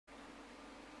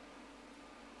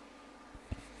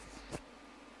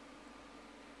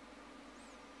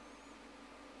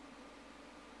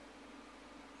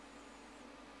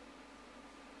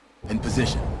In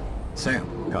position. Sam.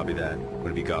 Copy that. What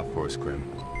have you got for us, Grim?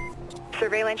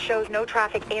 Surveillance shows no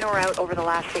traffic in or out over the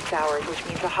last 6 hours, which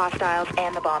means the hostiles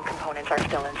and the bomb components are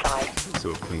still inside. So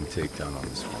a clean takedown on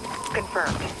this one.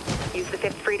 Confirmed. Use the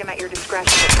fifth freedom at your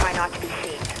discretion, but try not to be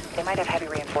seen. They might have heavy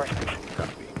reinforcements.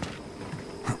 Copy.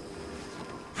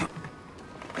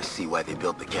 I see why they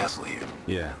built the castle here.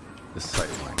 Yeah, the sight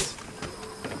lines.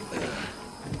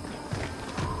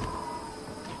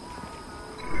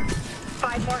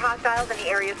 Five more hostiles and the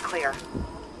area's clear.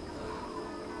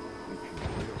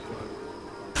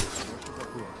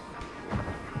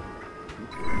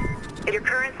 Your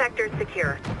current sector is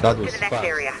secure. That Move was to the next fast.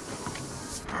 area.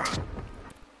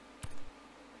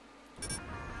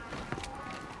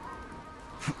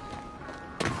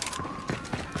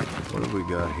 What have we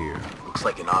got here? Looks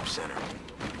like an ops center.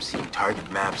 I'm seeing target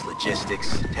maps,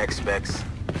 logistics, tech specs.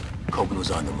 Coben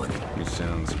was on the money. You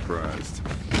sound surprised.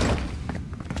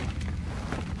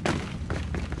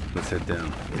 Let's head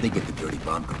down. Where'd they get the dirty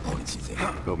bomb components, you think?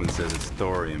 Coben says it's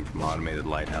thorium from automated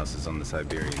lighthouses on the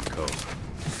Siberian coast.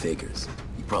 Figures.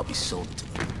 He probably sold it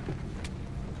to them.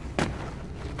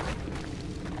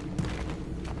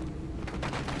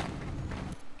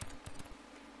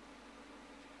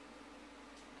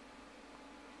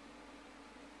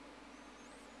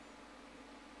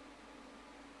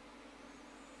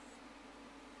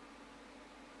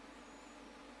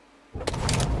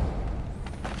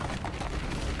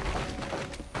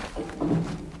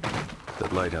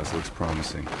 That lighthouse looks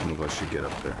promising. One of us should get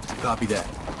up there. Copy that.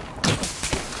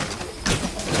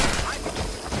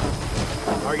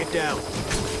 Target down.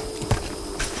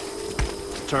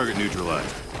 Target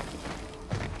neutralized.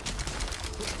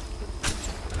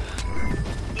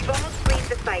 You've almost cleaned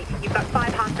the site. You've got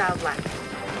 5 hostiles left.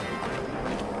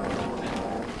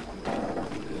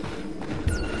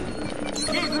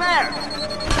 He's there!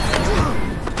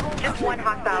 Just 1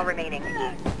 hostile remaining.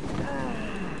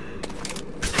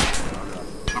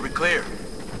 Are we clear?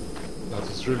 That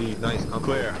was really nice.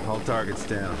 Clear. All targets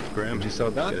down. Graham, You saw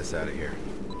that? get us out of here.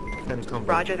 Can come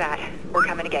back. Roger that. We're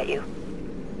coming to get you.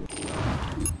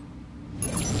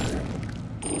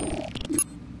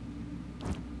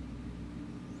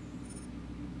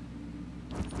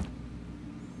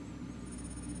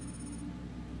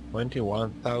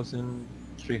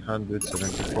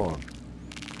 $21,374.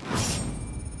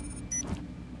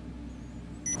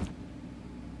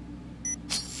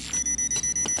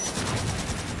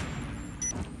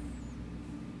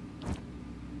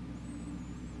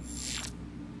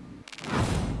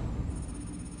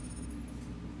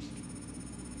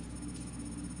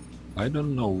 I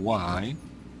don't know why,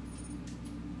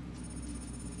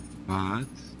 but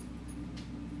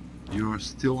you're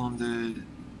still on the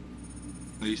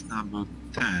place number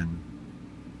 10.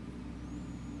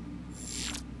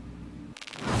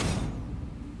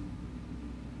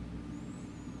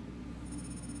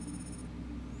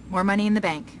 More money in the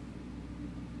bank.